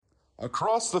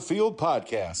Across the Field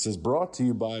podcast is brought to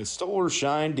you by Stoller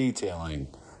Shine Detailing.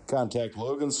 Contact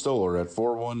Logan Stoller at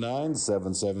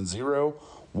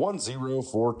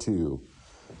 419-770-1042.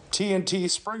 TNT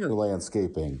Springer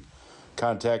Landscaping.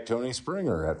 Contact Tony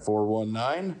Springer at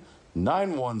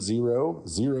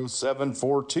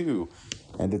 419-910-0742.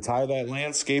 And to tie that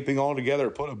landscaping all together,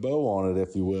 put a bow on it,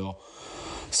 if you will,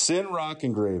 Sin Rock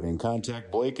Engraving.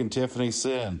 Contact Blake and Tiffany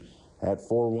Sin at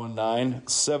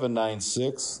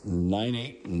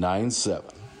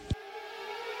 419-796-9897.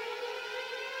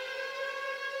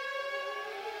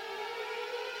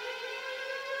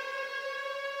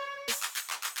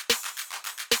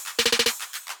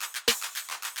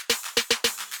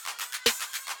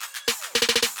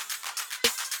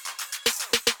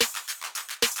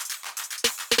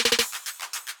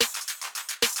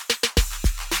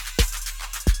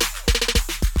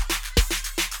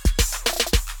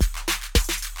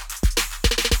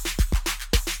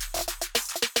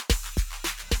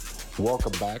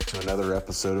 Welcome back to another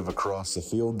episode of Across the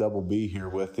Field. Double B here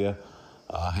with you.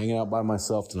 Hanging out by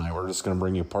myself tonight. We're just going to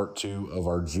bring you part 2 of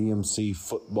our GMC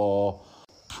Football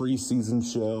Preseason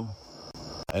Show.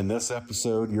 In this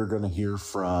episode, you're going to hear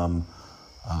from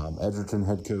Edgerton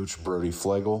head coach Brody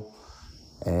Flegal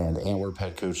and Antwerp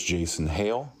head coach Jason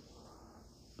Hale.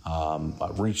 I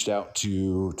reached out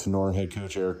to Tenora head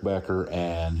coach Eric Becker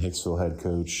and Hicksville head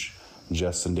coach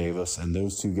Justin Davis, and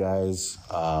those two guys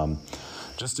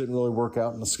just didn't really work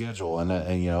out in the schedule,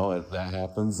 and you know that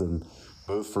happens. And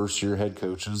both first-year head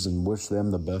coaches, and wish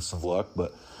them the best of luck,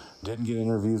 but didn't get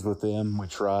interviews with them. We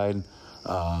tried.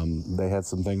 They had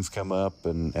some things come up,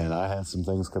 and I had some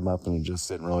things come up, and it just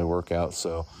didn't really work out.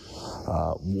 So,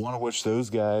 want to wish those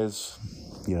guys,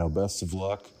 best of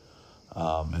luck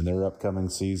in their upcoming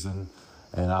season,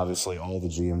 and obviously all the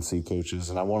GMC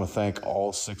coaches. And I want to thank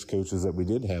all 6 coaches that we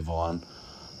did have on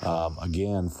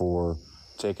again for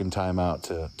taking time out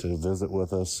to visit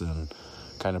with us and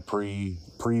kind of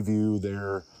preview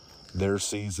their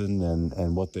season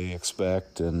and what they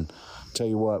expect. And tell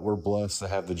you what, we're blessed to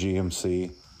have the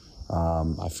GMC.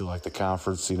 I feel like the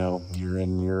conference, year in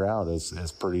and year out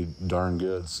is pretty darn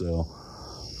good. So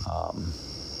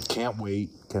cannot wait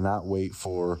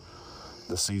for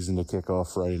the season to kick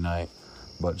off Friday night.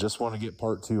 But just want to get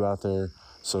part 2 out there.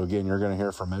 So again, you're going to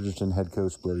hear from Edgerton head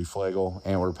coach Brody Flegal,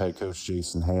 Antwerp head coach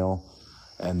Jason Hale.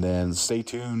 And then stay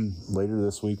tuned. Later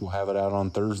this week, we'll have it out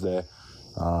on Thursday.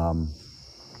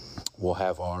 We'll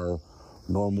have our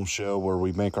normal show where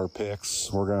we make our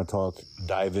picks. We're going to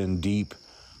dive in deep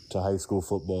to high school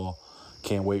football.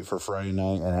 Can't wait for Friday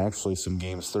night and actually some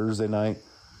games Thursday night.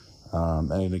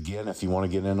 And again, if you want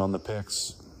to get in on the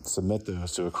picks, submit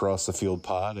those to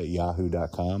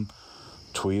acrossthefieldpod@yahoo.com.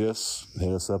 Tweet us,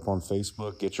 hit us up on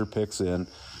Facebook, get your picks in.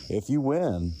 If you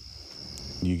win,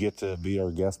 you get to be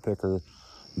our guest picker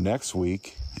next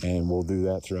week, and we'll do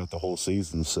that throughout the whole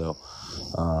season. So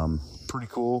pretty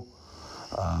cool.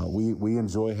 We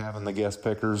enjoy having the guest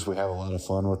pickers. We have a lot of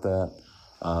fun with that.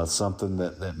 Something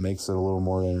that makes it a little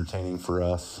more entertaining for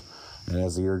us. And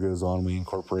as the year goes on, we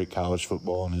incorporate college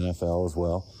football and NFL as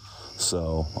well.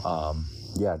 So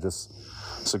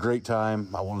it's a great time.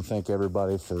 I want to thank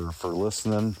everybody for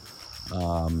listening.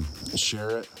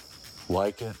 Share it,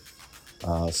 like it,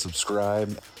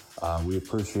 subscribe. We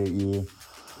appreciate you.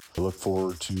 I look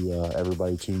forward to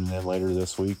everybody tuning in later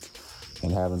this week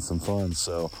and having some fun.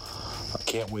 So I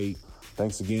can't wait.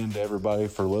 Thanks again to everybody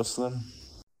for listening.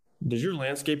 Does your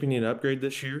landscaping need an upgrade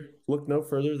this year? Look no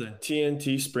further than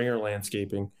TNT Springer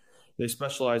Landscaping. They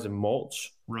specialize in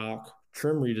mulch, rock,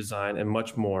 trim redesign, and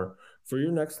much more. For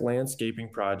your next landscaping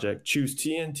project, choose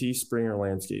TNT Springer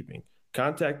Landscaping.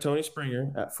 Contact Tony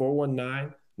Springer at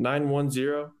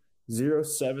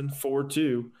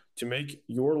 419-910-0742 to make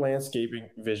your landscaping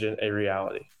vision a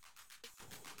reality.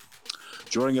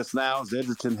 Joining us now is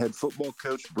Edgerton head football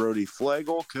coach Brody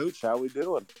Flegal. Coach, how we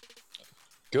doing?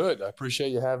 Good. I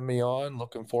appreciate you having me on.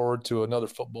 Looking forward to another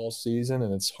football season,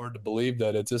 and it's hard to believe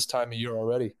that it's this time of year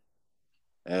already.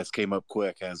 This came up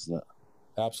quick, hasn't it?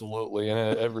 Absolutely,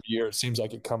 and every year it seems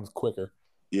like it comes quicker.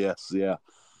 Yes, yeah.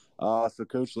 So,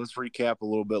 Coach, let's recap a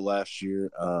little bit last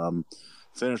year.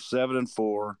 Finished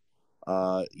 7-4.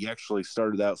 You actually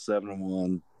started out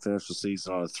 7-1, finished the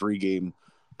season on a 3-game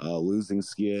losing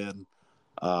skid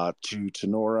to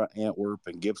Tenora, Antwerp,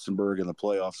 and Gibsonburg in the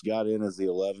playoffs. Got in as the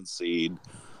 11th seed.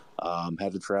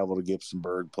 Had to travel to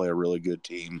Gibsonburg, play a really good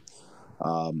team.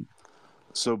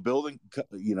 So building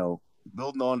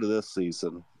on to this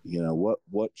season,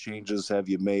 what changes have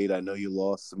you made? I know you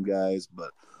lost some guys, but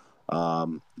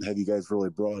have you guys really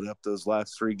brought up those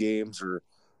last 3 games, or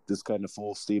just kind of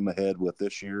full steam ahead with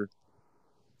this year?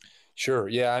 Sure.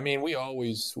 Yeah. I mean, we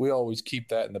always keep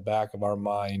that in the back of our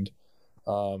mind.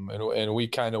 And we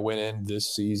kind of went in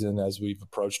this season as we've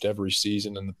approached every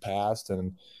season in the past,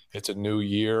 and it's a new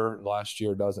year. Last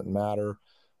year doesn't matter.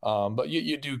 But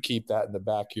you do keep that in the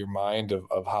back of your mind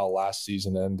of how last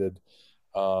season ended.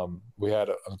 We had,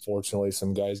 unfortunately,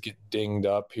 some guys get dinged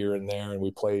up here and there, and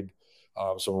we played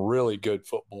some really good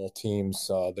football teams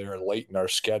there late in our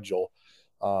schedule.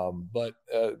 But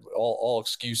all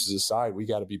excuses aside, we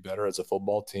got to be better as a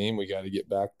football team. We got to get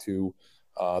back to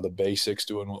the basics,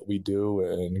 doing what we do,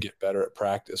 and get better at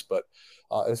practice. But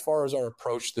as far as our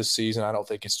approach this season, I don't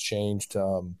think it's changed.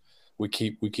 We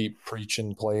keep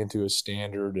preaching, playing to a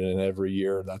standard, and every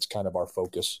year that's kind of our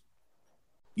focus.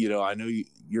 I know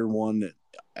you're one that,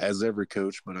 as every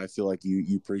coach, but I feel like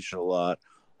you preach it a lot.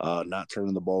 Not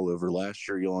turning the ball over. Last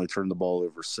year, you only turned the ball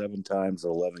over 7 times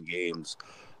in 11 games.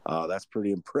 That's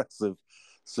pretty impressive.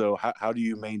 So how do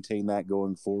you maintain that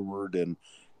going forward and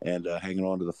hanging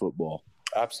on to the football?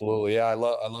 Absolutely. Yeah, I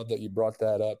love that you brought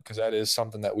that up, because that is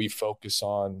something that we focus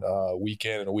on week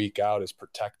in and week out, is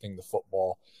protecting the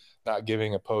football, not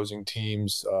giving opposing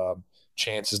teams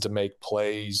chances to make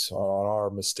plays on our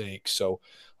mistakes. So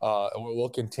we'll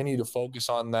continue to focus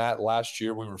on that. Last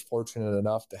year, we were fortunate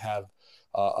enough to have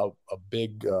a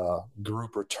big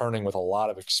group returning with a lot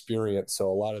of experience.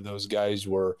 So a lot of those guys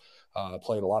were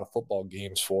played a lot of football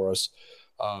games for us.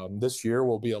 This year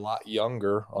we'll be a lot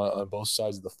younger on both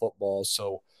sides of the football,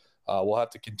 so we'll have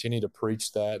to continue to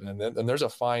preach that. And there's a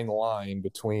fine line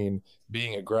between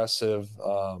being aggressive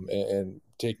and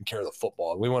taking care of the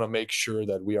football. We want to make sure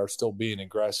that we are still being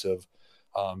aggressive,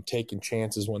 taking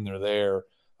chances when they're there,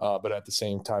 but at the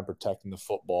same time protecting the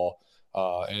football.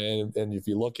 And if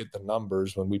you look at the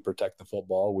numbers, when we protect the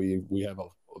football, we have a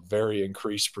very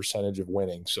increased percentage of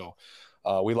winning. So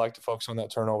we like to focus on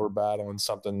that turnover battle, and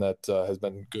something that has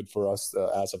been good for us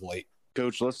as of late.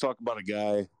 Coach, let's talk about a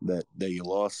guy that you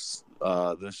lost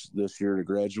this year to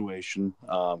graduation.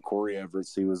 Corey Everett.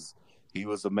 He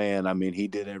was a man. I mean, he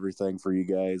did everything for you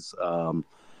guys,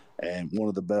 and one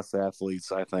of the best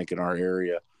athletes, I think, in our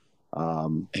area,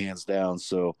 hands down.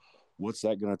 So what's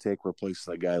that going to take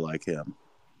replacing a guy like him?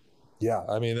 Yeah,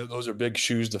 I mean, those are big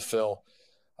shoes to fill.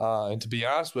 And to be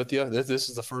honest with you, this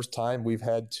is the first time we've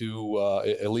had to,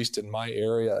 at least in my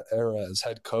era as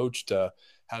head coach, to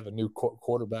have a new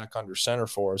quarterback under center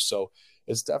for us. So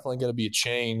it's definitely going to be a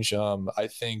change. I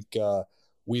think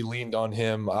we leaned on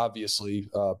him, obviously,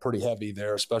 pretty heavy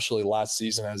there, especially last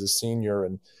season as a senior.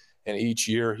 And each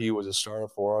year he was a starter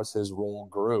for us, his role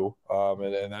grew,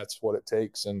 and that's what it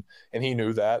takes. And he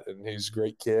knew that, and he's a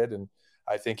great kid. And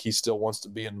I think he still wants to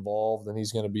be involved, and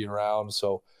he's going to be around.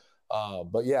 So,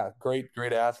 but yeah, great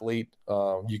athlete.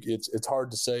 It's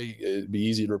hard to say it'd be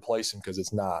easy to replace him, because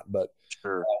it's not. But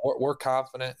sure. We're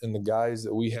confident in the guys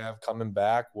that we have coming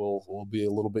back. We'll be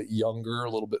a little bit younger, a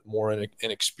little bit more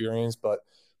inexperienced, but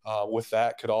with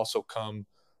that could also come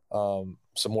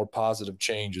some more positive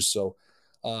changes. So,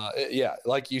 yeah,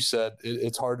 like you said,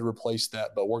 it's hard to replace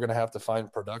that, but we're going to have to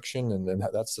find production, and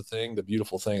that's the thing. The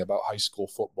beautiful thing about high school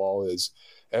football is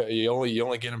you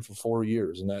only get them for 4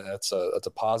 years, and that's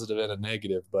a positive and a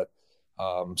negative. But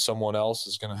someone else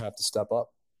is going to have to step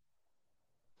up.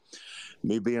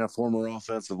 Me being a former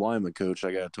offensive lineman, Coach,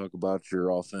 I got to talk about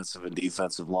your offensive and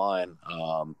defensive line.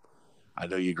 I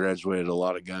know you graduated a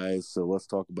lot of guys, so let's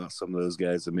talk about some of those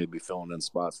guys that may be filling in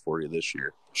spots for you this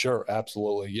year. Sure,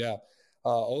 absolutely, yeah.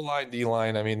 O-line,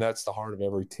 D-line, I mean, that's the heart of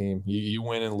every team. You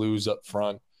win and lose up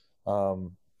front.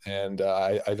 And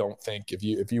I don't think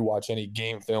if you watch any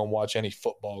game film, watch any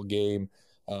football game,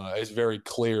 it's very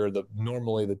clear that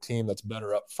normally the team that's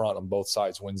better up front on both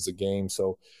sides wins the game.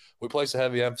 So we place a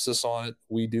heavy emphasis on it.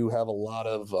 We do have a lot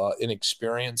of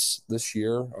inexperience this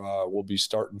year. We'll be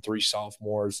starting 3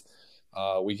 sophomores.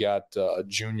 We got a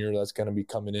junior that's going to be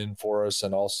coming in for us,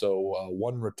 and also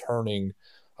 1 returning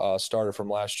starter from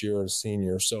last year, a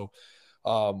senior. So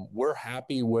we're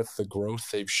happy with the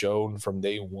growth they've shown from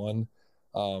day one.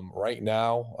 Right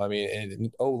now, I mean,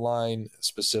 in O-line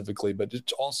specifically, but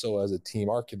it's also as a team,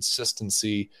 our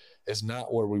consistency is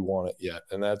not where we want it yet.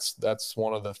 And that's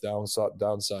one of the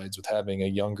downsides with having a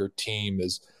younger team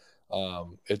is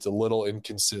it's a little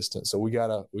inconsistent. So we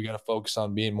gotta focus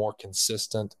on being more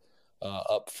consistent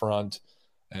up front.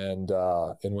 And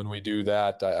when we do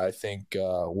that, I think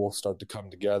we'll start to come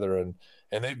together,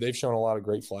 and they've shown a lot of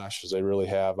great flashes. They really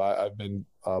have. I've been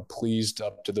pleased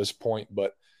up to this point,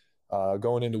 but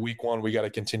going into week 1, we got to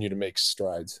continue to make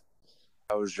strides.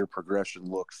 How has your progression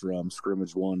looked from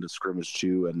scrimmage 1 to scrimmage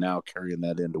 2, and now carrying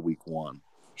that into week 1?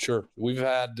 Sure. We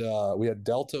had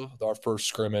Delta, our first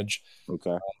scrimmage.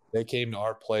 Okay. They came to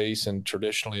our place, and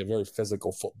traditionally a very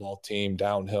physical football team,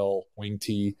 downhill, wing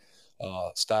tee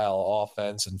style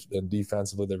offense, and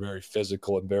defensively they're very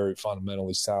physical and very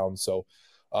fundamentally sound. So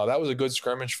that was a good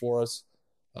scrimmage for us.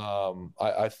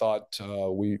 I thought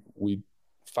we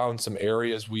found some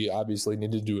areas we obviously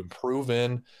needed to improve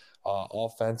in.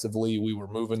 Offensively, we were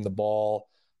moving the ball,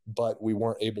 but we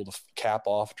weren't able to cap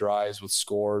off drives with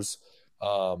scores.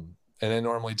 And it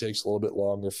normally takes a little bit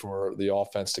longer for the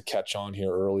offense to catch on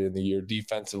here early in the year.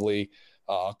 Defensively,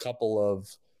 a couple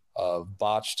of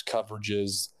botched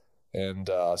coverages and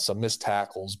some missed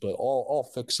tackles, but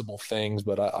all fixable things.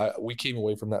 But we came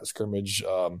away from that scrimmage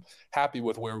happy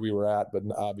with where we were at, but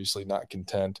obviously not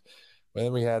content. And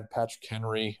then we had Patrick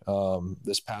Henry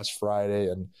this past Friday,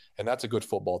 and that's a good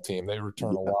football team. They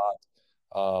return a lot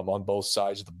on both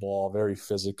sides of the ball, very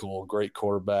physical, great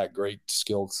quarterback, great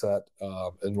skill set,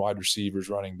 and wide receivers,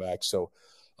 running back. So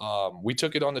we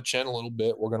took it on the chin a little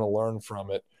bit. We're going to learn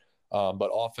from it. But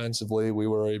offensively, we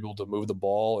were able to move the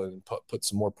ball and put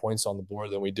some more points on the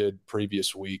board than we did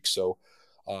previous week. So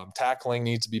tackling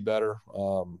needs to be better.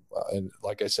 And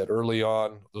like I said, early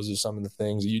on, those are some of the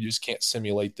things. You just can't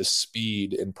simulate the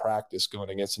speed in practice going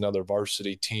against another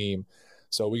varsity team.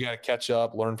 So we got to catch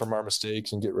up, learn from our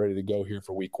mistakes, and get ready to go here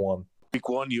for week one. Week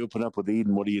one, you open up with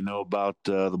Eden. What do you know about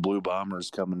the Blue Bombers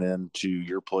coming in to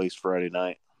your place Friday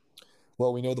night?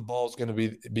 Well, we know the ball is going to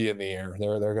be in the air.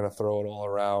 They're going to throw it all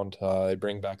around. They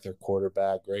bring back their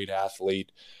quarterback, great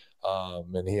athlete,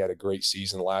 and he had a great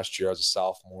season last year as a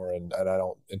sophomore, and I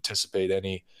don't anticipate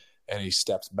any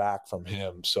steps back from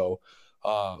him. So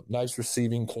nice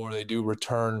receiving core. They do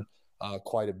return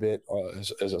quite a bit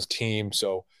as a team.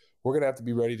 So we're going to have to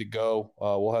be ready to go.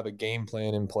 We'll have a game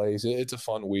plan in place. It's a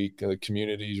fun week. The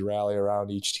communities rally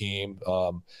around each team.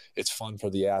 It's fun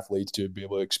for the athletes to be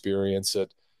able to experience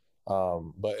it.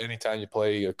 But anytime you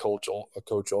play a Coach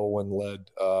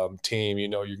Owen-led team, you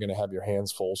know you're going to have your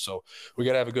hands full. So we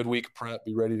got to have a good week of prep,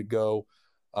 be ready to go.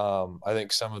 I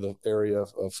think some of the area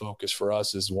of focus for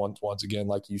us is once again,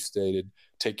 like you stated,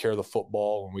 take care of the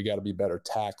football, and we got to be better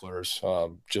tacklers,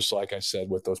 just like I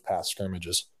said with those past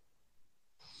scrimmages.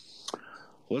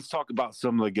 Let's talk about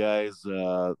some of the guys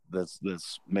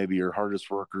that's maybe your hardest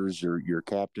workers, your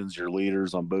captains, your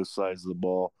leaders on both sides of the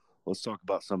ball. Let's talk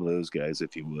about some of those guys,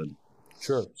 if you would.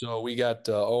 Sure. So we got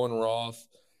Owen Roth.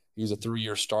 He's a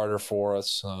 3-year starter for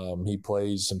us. He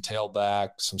plays some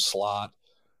tailback, some slot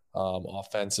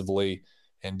offensively,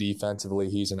 and defensively.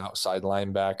 He's an outside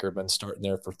linebacker, been starting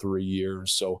there for 3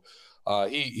 years. So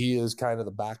he is kind of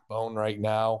the backbone right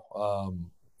now.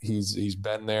 He's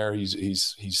been there.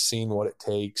 He's seen what it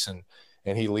takes, and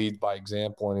he leads by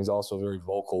example, and he's also a very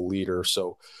vocal leader.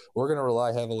 So we're going to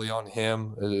rely heavily on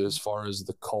him as far as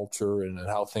the culture and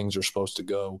how things are supposed to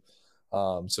go.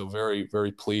 So very,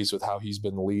 very pleased with how he's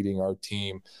been leading our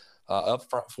team. Up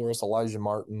front for us, Elijah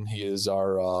Martin. He is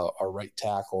our right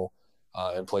tackle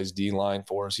and plays D-line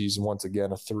for us. He's once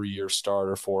again a 3-year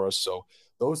starter for us. So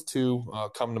those two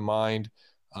come to mind.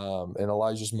 And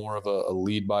Elijah's more of a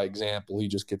lead by example. He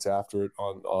just gets after it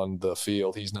on the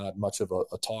field. He's not much of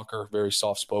a talker, very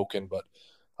soft-spoken, but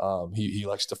he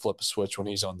likes to flip a switch when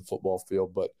he's on the football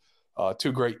field. But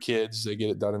two great kids. They get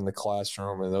it done in the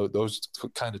classroom, and those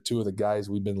kind of two of the guys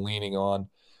we've been leaning on.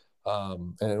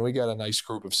 And we got a nice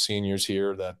group of seniors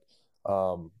here that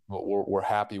we're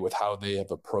happy with how they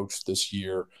have approached this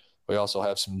year. We also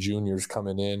have some juniors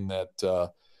coming in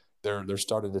that they're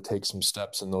starting to take some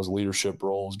steps in those leadership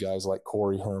roles. Guys like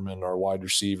Corey Herman, our wide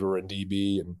receiver and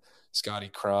DB, and Scotty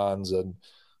Kranz and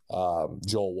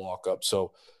Joel Walkup.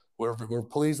 So we're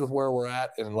pleased with where we're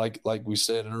at. And like we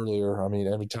said earlier, I mean,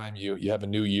 every time you have a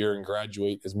new year and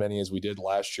graduate as many as we did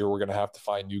last year, we're going to have to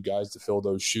find new guys to fill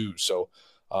those shoes. So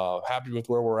happy with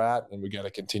where we're at, and we got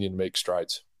to continue to make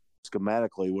strides.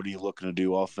 Schematically, what are you looking to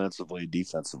do offensively,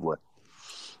 defensively?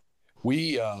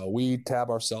 We tab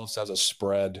ourselves as a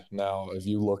spread. Now, if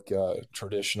you look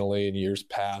traditionally in years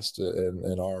past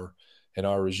in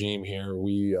our regime here,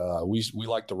 we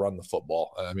like to run the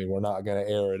football. I mean, we're not going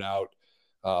to air it out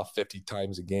 50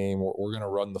 times a game. We're going to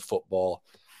run the football.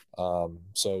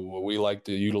 So we like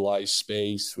to utilize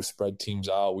space. We spread teams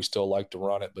out. We still like to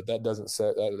run it, but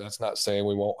that's not saying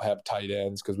we won't have tight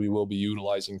ends, because we will be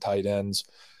utilizing tight ends,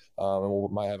 and we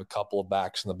might have a couple of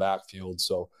backs in the backfield.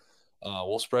 So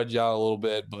we'll spread you out a little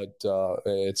bit, but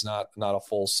it's not a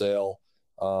full sail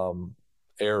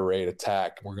air raid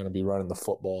attack. We're going to be running the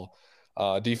football.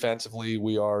 Defensively,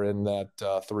 we are in that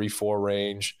 3-4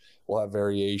 range. We'll have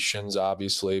variations,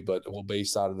 obviously, but we'll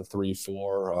base out of the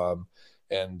 3-4.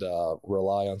 and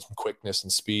rely on some quickness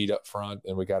and speed up front,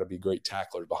 and we got to be great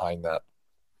tacklers behind that.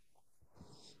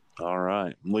 All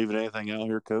right. Leaving anything out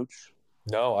here, Coach?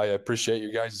 No, I appreciate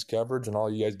you guys' coverage and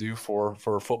all you guys do for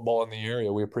football in the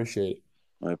area. We appreciate it.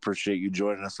 I appreciate you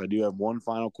joining us. I do have one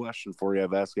final question for you.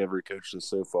 I've asked every coach this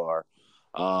so far.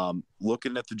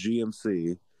 Looking at the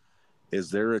GMC,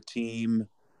 is there a team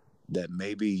that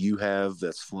maybe you have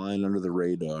that's flying under the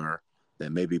radar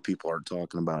that maybe people aren't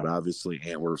talking about? Obviously,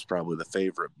 Antwerp's probably the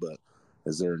favorite, but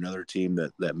is there another team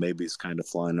that maybe is kind of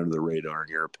flying under the radar in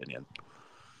your opinion?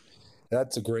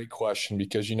 That's a great question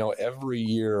because, every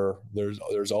year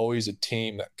there's always a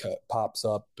team that pops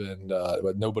up and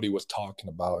but nobody was talking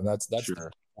about. And that's Sure.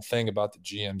 the thing about the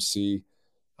GMC,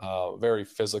 very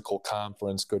physical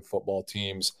conference, good football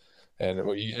teams. And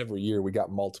every year we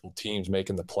got multiple teams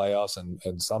making the playoffs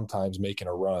and sometimes making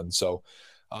a run. So,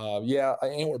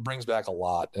 Antwerp brings back a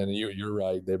lot. And you're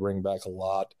right. They bring back a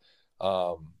lot.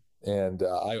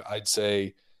 I'd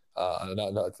say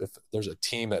if there's a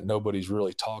team that nobody's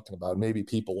really talking about, maybe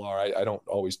people are. I don't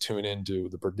always tune into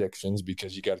the predictions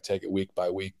because you got to take it week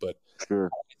by week. But sure. I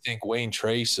think Wayne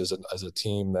Trace is a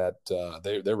team that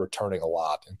they're returning a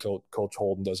lot. And Coach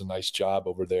Holden does a nice job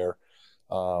over there.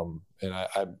 And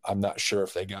I'm not sure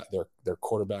if they got their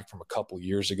quarterback from a couple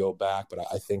years ago back, but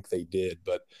I think they did.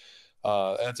 But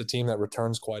that's a team that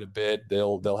returns quite a bit.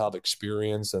 They'll have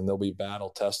experience and they'll be battle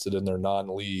tested in their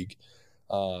non-league.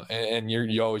 And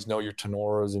you always know your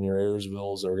Tenoras and your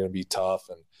Ayersvilles are going to be tough.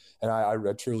 And I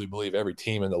truly believe every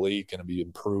team in the league going to be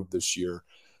improved this year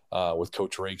with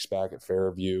Coach Rakes back at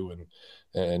Fairview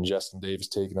and Justin Davis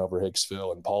taking over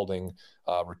Hicksville, and Paulding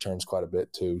returns quite a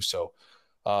bit too. So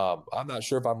I'm not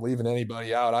sure if I'm leaving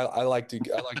anybody out. I like to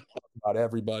talk about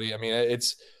everybody. I mean,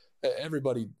 it's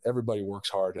everybody works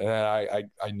hard, and I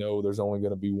know there's only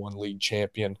going to be one league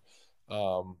champion.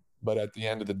 But at the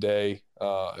end of the day,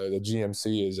 the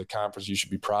GMC is a conference you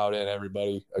should be proud in.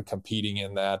 Everybody competing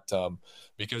in that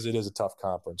because it is a tough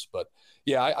conference. But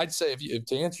yeah, I'd say if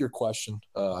to answer your question,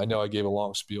 I know I gave a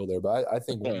long spiel there, but I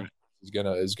think Wayne is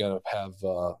gonna have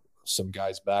some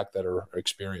guys back that are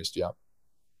experienced. Yeah.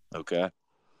 Okay.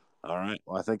 All right.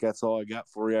 Well, I think that's all I got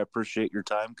for you. I appreciate your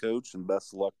time, Coach, and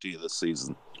best of luck to you this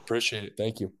season. Appreciate it.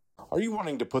 Thank you. Are you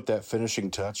wanting to put that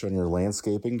finishing touch on your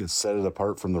landscaping to set it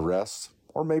apart from the rest?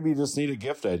 Or maybe you just need a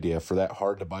gift idea for that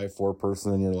hard-to-buy-for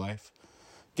person in your life?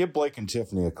 Give Blake and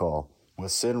Tiffany a call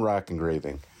with Sin Rock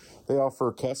Engraving. They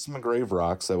offer custom engraved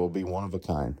rocks that will be one of a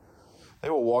kind. They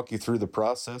will walk you through the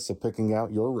process of picking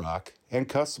out your rock and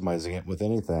customizing it with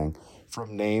anything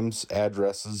from names,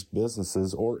 addresses,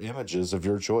 businesses, or images of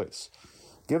your choice.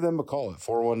 Give them a call at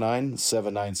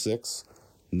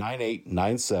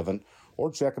 419-796-9897 or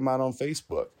check them out on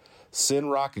Facebook. Sin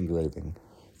Rock Engraving,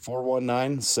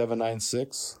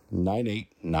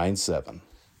 419-796-9897.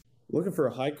 Looking for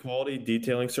a high-quality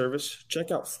detailing service?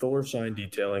 Check out Stoller Shine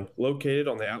Detailing, located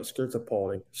on the outskirts of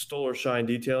Paulding. Stoller Shine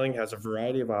Detailing has a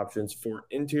variety of options for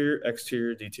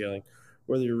interior-exterior detailing,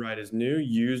 whether your ride is new,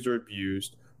 used, or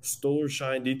abused. Stoller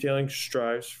Shine Detailing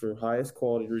strives for highest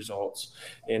quality results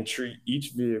and treat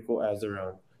each vehicle as their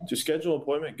own. To schedule an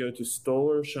appointment, go to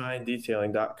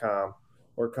StollerShineDetailing.com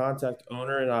or contact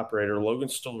owner and operator Logan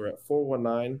Stoller at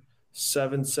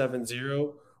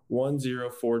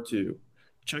 419-770-1042.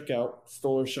 Check out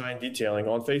Stoller Shine Detailing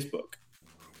on Facebook.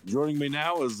 Joining me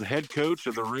now is the head coach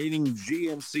of the reigning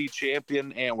GMC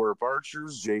champion Antwerp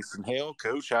Archers, Jason Hale.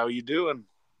 Coach, how are you doing?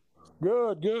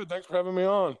 Good. Thanks for having me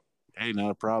on. Hey, not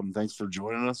a problem. Thanks for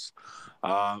joining us.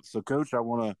 So, Coach, I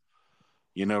want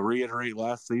to, reiterate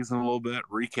last season a little bit,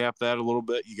 recap that a little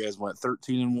bit. You guys went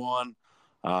 13-1,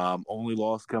 only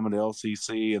loss coming to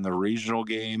LCC in the regional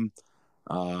game.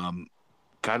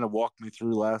 Kind of walk me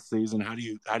through last season. How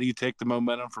do you take the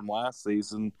momentum from last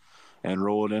season and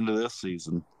roll it into this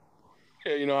season?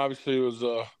 Yeah, obviously it was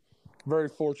very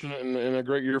fortunate and a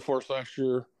great year for us last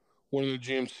year, winning the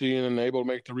GMC and then able to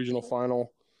make the regional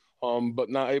final. But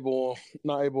not able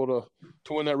to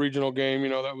win that regional game.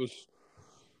 That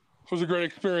was a great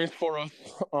experience for us.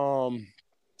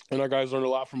 And our guys learned a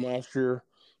lot from last year.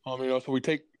 So we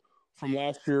take from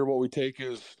last year, what we take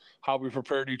is how we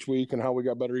prepared each week and how we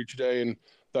got better each day, and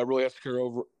that really has to carry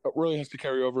over. It really has to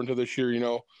carry over into this year.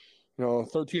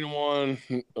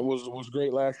 13-1 was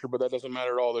great last year, but that doesn't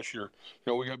matter at all this year.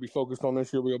 We got to be focused on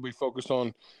this year. We got to be focused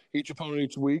on each opponent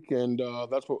each week, and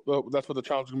that's what the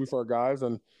challenge is going to be for our guys.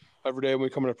 And every day when we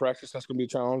come into practice, that's going to be a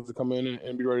challenge to come in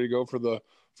and be ready to go for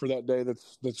that day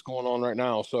that's going on right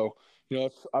now. So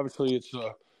it's obviously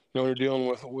when you're dealing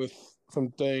with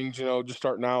some things, just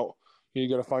starting out, you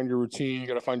got to find your routine, you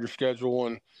got to find your schedule,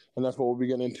 and that's what we'll be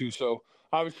getting into. So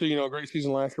obviously, a great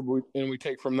season last year, and we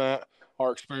take from that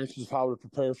our experiences of how to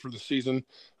prepare for the season.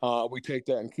 We take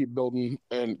that and keep building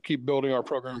our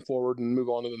program forward and move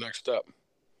on to the next step.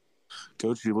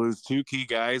 Coach, you lose two key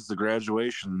guys to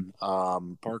graduation,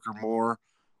 Parker Moore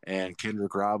and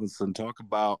Kendrick Robinson. Talk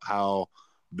about how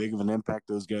big of an impact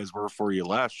those guys were for you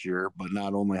last year, but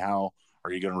not only how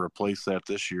are you going to replace that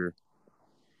this year?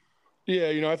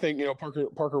 Yeah, I think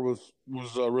Parker was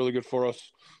really good for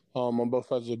us on both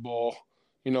sides of the ball.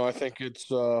 I think it's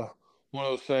one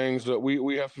of those things that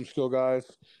we have some skill guys.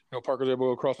 Parker's able to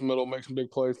go across the middle, make some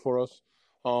big plays for us.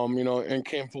 And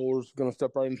Cam Fuller's going to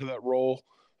step right into that role,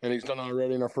 and he's done it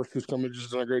already in our first two scrimmages.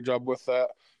 Done a great job with that.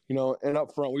 And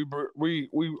up front,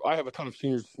 I have a ton of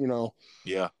seniors.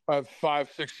 Yeah, I have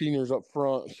 5-6 seniors up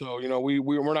front, so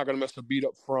we're not going to miss a beat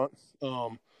up front.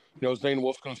 Zane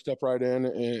Wolf's going to step right in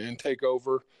and take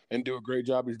over and do a great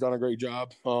job. He's done a great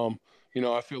job.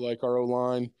 I feel like our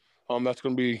O-line, that's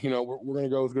going to be, we're going to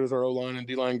go as good as our O-line and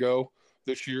D-line go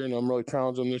this year, and I'm really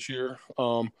challenging them this year.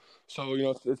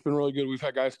 It's been really good. We've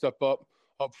had guys step up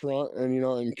front,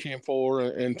 and Cam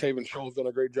Fuller and Taven Scholl have done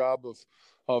a great job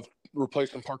of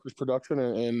replacing Parker's production,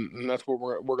 and that's what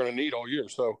we're going to need all year.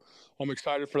 So I'm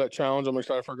excited for that challenge. I'm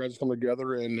excited for our guys to come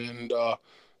together and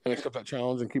accept that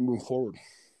challenge and keep moving forward.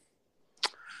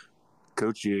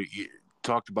 Coach, you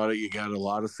talked about it. You got a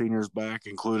lot of seniors back,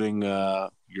 including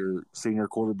your senior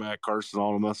quarterback, Carson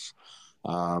Aldemus,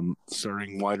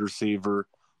 starting wide receiver,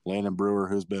 Landon Brewer,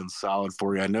 who's been solid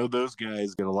for you. I know those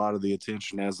guys get a lot of the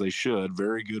attention, as they should.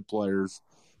 Very good players.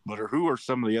 But who are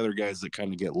some of the other guys that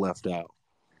kind of get left out?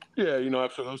 Yeah,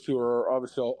 absolutely. Those two are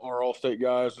obviously our all-state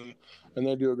guys, and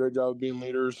they do a great job of being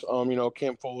leaders.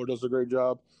 Cam Fuller does a great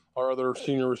job. Our other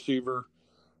senior receiver.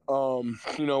 And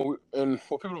what people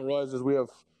don't realize is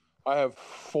I have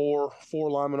four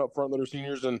linemen up front that are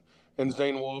seniors, and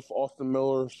Zane Wolf, Austin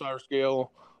Miller, Cyrus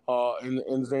Gale,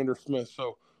 and Xander Smith.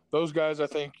 So those guys, I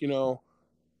think,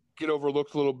 get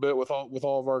overlooked a little bit with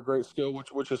all of our great skill,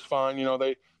 which is fine.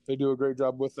 They do a great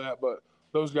job with that. But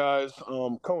those guys,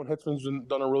 Cohen Hitzman's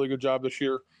done a really good job this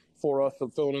year for us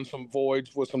of filling in some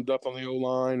voids with some depth on the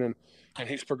O-line, and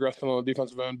he's progressing on the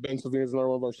defensive end. Ben Savina is another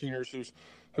one of our seniors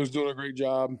who's doing a great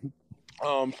job.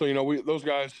 Those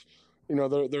guys,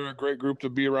 they're a great group to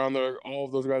be around. All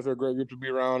of those guys are a great group to be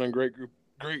around, and great group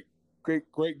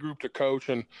to coach.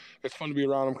 And it's fun to be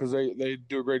around them because they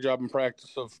do a great job in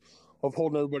practice of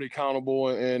holding everybody accountable.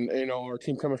 And our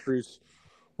team chemistry is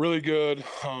really good.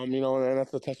 And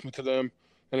that's a testament to them.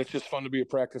 And it's just fun to be at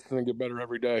practice and get better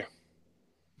every day.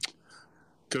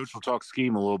 Coach, we'll talk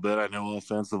scheme a little bit. I know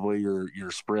offensively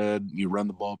you're spread, you run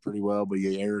the ball pretty well, but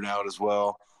you air it out as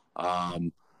well.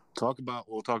 We'll talk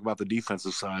about the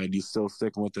defensive side. You still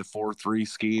sticking with the 4-3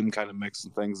 scheme, kind of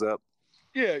mixing things up?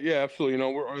 Yeah, absolutely.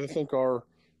 I think our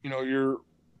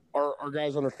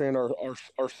guys understand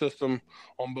our system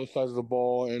on both sides of the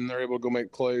ball, and they're able to go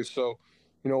make plays. So,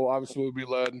 obviously we'll be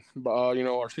led by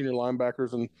our senior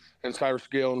linebackers and Cyrus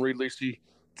Gale and Reed Lacey,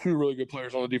 two really good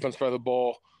players on the defensive side of the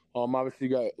ball. Obviously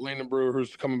you got Landon Brewer,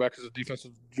 who's coming back as a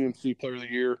defensive GMC Player of the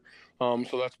Year.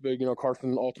 So that's big.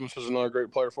 Carson Aldemus is another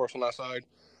great player for us on that side.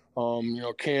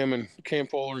 Cam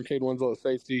Fuller and Cade Winslow at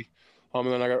safety.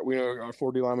 And then I got our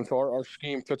 4D linemen. So our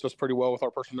scheme fits us pretty well with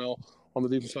our personnel on the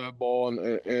defensive side of the ball,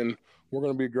 and we're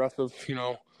going to be aggressive.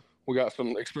 We got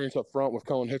some experience up front with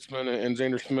Cohen Hitzman and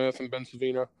Xander Smith and Ben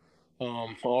Savina,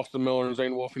 Austin Miller and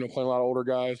Zane Wolf. Playing a lot of older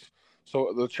guys.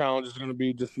 So the challenge is going to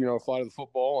be just fly to the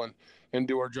football and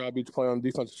do our job each play on the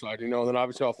defensive side. And then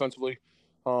obviously offensively,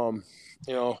 as my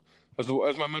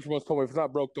mentor once told me, if it's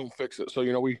not broke, don't fix it. So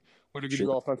we did a good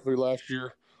job offensively last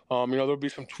year. There'll be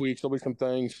some tweaks, there'll be some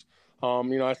things.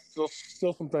 I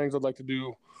still some things I'd like to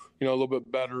do, a little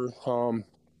bit better.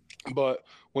 But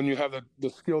when you have the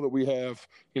skill that we have,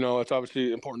 it's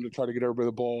obviously important to try to get everybody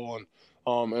the ball,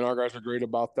 and our guys are great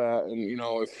about that. And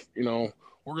if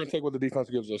we're going to take what the defense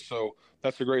gives us, so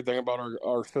that's the great thing about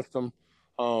our system.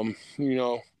 And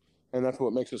that's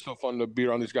what makes it so fun to be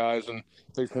around these guys, and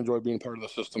they just enjoy being part of the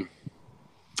system.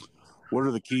 What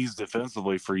are the keys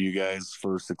defensively for you guys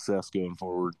for success going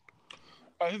forward?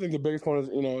 I think the biggest one is,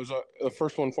 the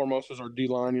first one and foremost is our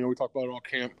D-line. We talk about it all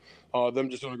camp. Them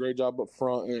just doing a great job up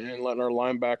front and letting our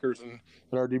linebackers and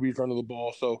our DBs run to the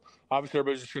ball. So, obviously,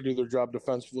 everybody's just going to do their job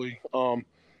defensively. I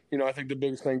think the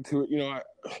biggest thing, too,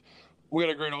 we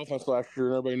had a great offense last year,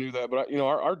 and everybody knew that. But,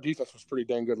 our defense was pretty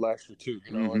dang good last year, too,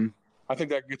 And I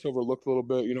think that gets overlooked a little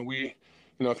bit.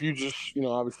 If you just,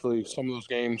 obviously, some of those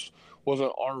games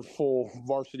wasn't our full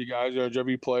varsity guys.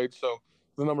 JV played, so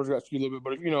the numbers got skewed a little bit,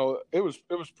 but it was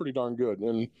pretty darn good,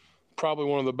 and probably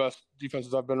one of the best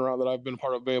defenses I've been around that I've been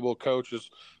part of being able to coach is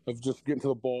of just getting to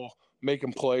the ball,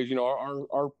 making plays. You know,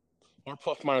 our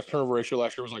plus minus turnover ratio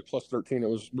last year was like plus 13. It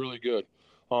was really good.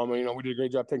 And, you know, we did a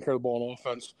great job taking care of the ball on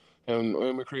offense, and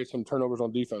we created some turnovers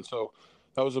on defense. So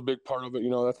that was a big part of it. You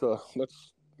know,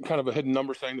 that's kind of a hidden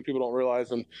number thing that people don't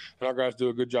realize, and our guys do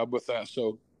a good job with that.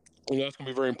 So, you know, that's going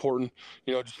to be very important.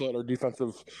 You know, just let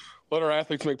our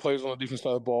athletes make plays on the defense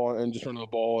side of the ball and just run the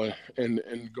ball and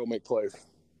go make plays.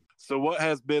 So what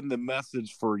has been the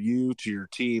message for you to your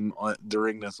team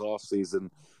during this offseason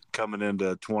coming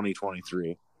into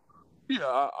 2023? Yeah,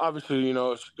 obviously, you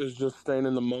know, it's just staying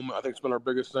in the moment. I think it's been our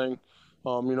biggest thing.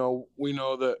 You know, we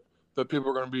know that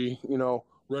people are going to be, you know,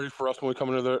 ready for us when we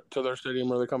come into their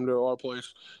stadium or they come to our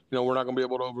place. You know, we're not going to be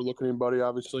able to overlook anybody,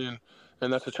 obviously,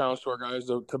 and that's a challenge to our guys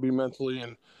to be mentally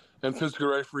and physically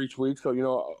ready for each week. So, you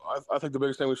know, I think the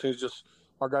biggest thing we've seen is just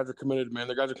our guys are committed, man.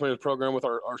 The guys are committed to the program with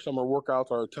our summer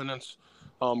workouts, our attendance.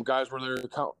 Guys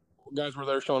were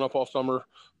there showing up all summer,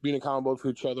 being accountable to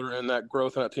each other, and that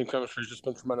growth and that team chemistry has just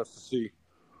been tremendous to see.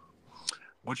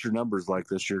 What's your numbers like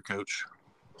this year, Coach?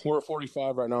 We're at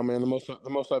 45 right now, man. The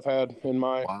most I've had in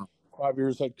my 5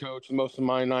 years head coach, and most of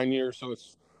my 9 years. So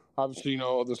it's obviously, you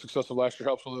know, the success of last year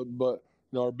helps with it, but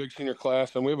you know, our big senior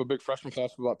class, and we have a big freshman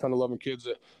class of about 10, 11 kids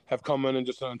that have come in and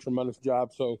just done a tremendous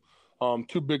job. So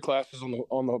two big classes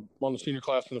on the senior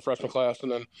class and the freshman class,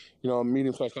 and then, you know,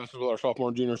 medium-sized classes with our sophomore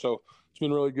and junior. So it's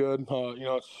been really good. You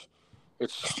know,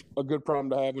 it's a good problem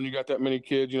to have when you got that many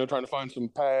kids, you know, trying to find some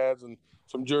pads and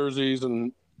some jerseys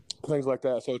and things like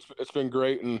that. So it's been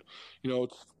great. And, you know,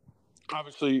 it's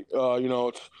obviously, you know,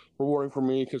 it's rewarding for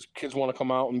me because kids want to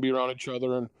come out and be around each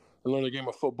other and learn the game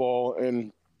of football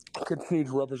and continue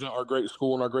to represent our great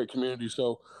school and our great community.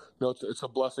 So, you know, it's a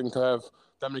blessing to have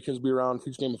that many kids be around,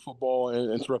 teach the game of football,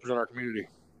 and to represent our community.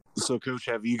 So, Coach,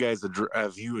 have you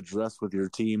addressed with your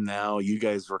team now? You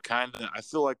guys were kind of, I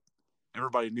feel like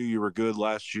everybody knew you were good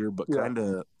last year, but kind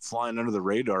of flying under the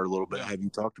radar a little bit. Yeah. Have you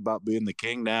talked about being the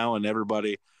king now and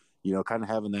everybody, you know, kind of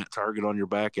having that target on your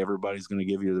back? Everybody's going to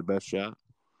give you their best shot?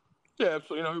 Yeah,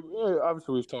 absolutely. You know,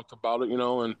 obviously we've talked about it, you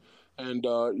know, and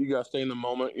you got to stay in the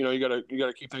moment. You know, you got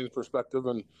to keep things in perspective.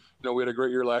 And, you know, we had a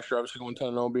great year last year, obviously going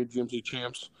 10-0, being GMC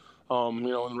champs, you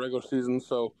know, in the regular season.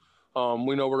 So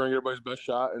we know we're going to get everybody's best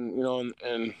shot. And, you know,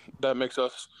 and that makes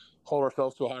us hold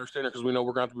ourselves to a higher standard because we know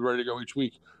we're going to have to be ready to go each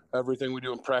week. Everything we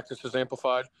do in practice is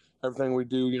amplified. Everything we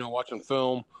do, you know, watching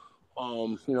film,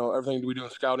 you know, everything we do in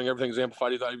scouting, everything's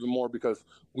amplified even more because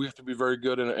we have to be very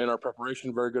good in our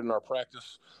preparation, very good in our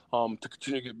practice to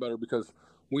continue to get better because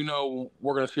we know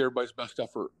we're going to see everybody's best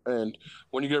effort. And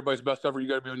when you get everybody's best effort, you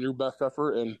got to be on your best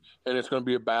effort, and it's going to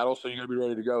be a battle, so you got to be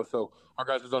ready to go. So our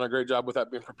guys have done a great job with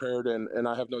that, being prepared, and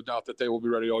I have no doubt that they will be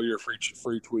ready all year for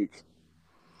each week.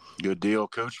 Good deal,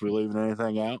 Coach. We leaving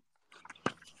anything out?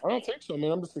 I don't think so,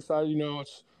 man. I'm just excited. You know,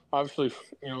 it's obviously,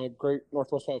 you know, great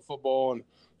Northwest Ohio football and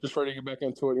just ready to get back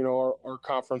into it. You know, our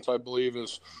conference, I believe,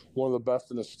 is one of the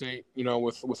best in the state, you know,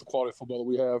 with the quality of football that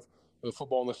we have, the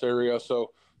football in this area.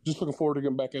 So just looking forward to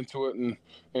getting back into it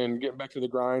and getting back to the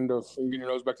grind of getting your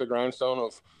nose back to the grindstone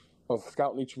of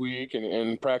scouting each week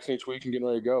and practicing each week and getting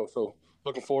ready to go. So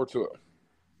looking forward to it.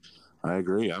 I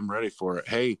agree. I'm ready for it.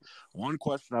 Hey, one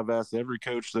question I've asked every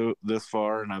coach this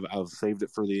far, and I've saved it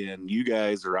for the end. You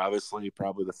guys are obviously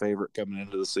probably the favorite coming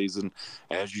into the season,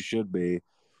 as you should be.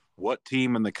 What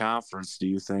team in the conference do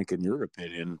you think, in your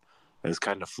opinion, is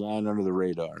kind of flying under the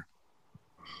radar?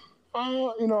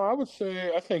 You know, I would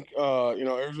say I think you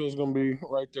know, Arizona's going to be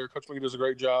right there. Coach McGee does a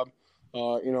great job.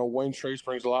 You know, Wayne Trace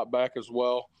brings a lot back as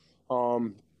well,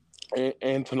 and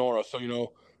Tenora. So you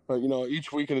know,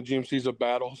 each week in the GMC is a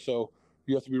battle. So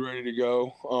you have to be ready to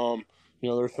go. You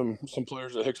know, there's some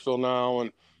players at Hicksville now,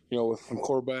 and you know, with some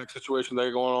quarterback situations that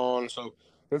are going on. So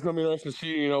it's going to be nice to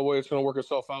see, you know, the way it's going to work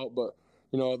itself out. But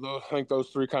you know, I think those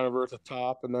three kind of are at the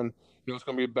top, and then you know, it's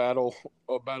going to be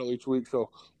a battle each week. So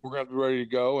we're going to have to be ready to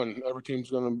go, and every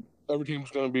team's going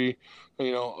to be,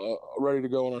 you know, ready to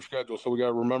go on our schedule. So we got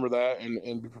to remember that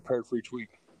and be prepared for each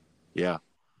week. Yeah.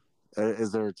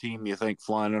 Is there a team you think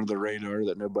flying under the radar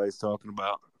that nobody's talking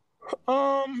about?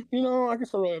 You know, I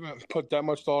guess I really haven't put that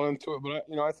much thought into it,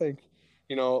 but I think,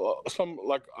 you know, some,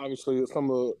 like obviously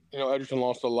some of you know, Edgerton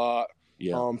lost a lot.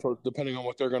 Yeah. So depending on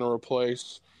what they're going to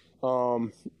replace, I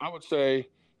would say,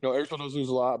 you know, Edgerton does lose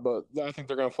a lot, but I think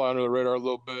they're going to fly under the radar a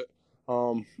little bit.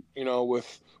 You know,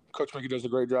 with Coach Mickey does a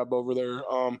great job over there.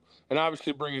 And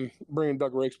obviously bringing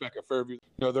Doug Rakes back at Fairview, you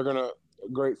know, they're going to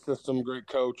great system, great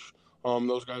coach.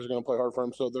 Those guys are going to play hard for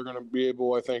him, so they're going to be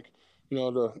able, I think, you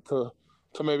know, to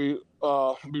maybe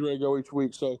be ready to go each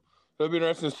week. So it'll be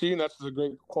interesting to see, and that's the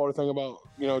great quality thing about,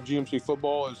 you know, GMC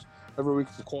football is every week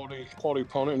it's a quality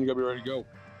opponent, and you got to be ready to go.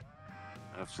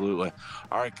 Absolutely.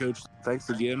 All right, Coach, thanks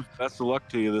again. Best of luck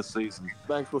to you this season.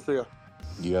 Thanks. We'll see you.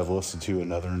 You have listened to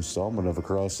another installment of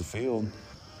Across the Field.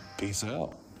 Peace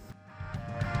out.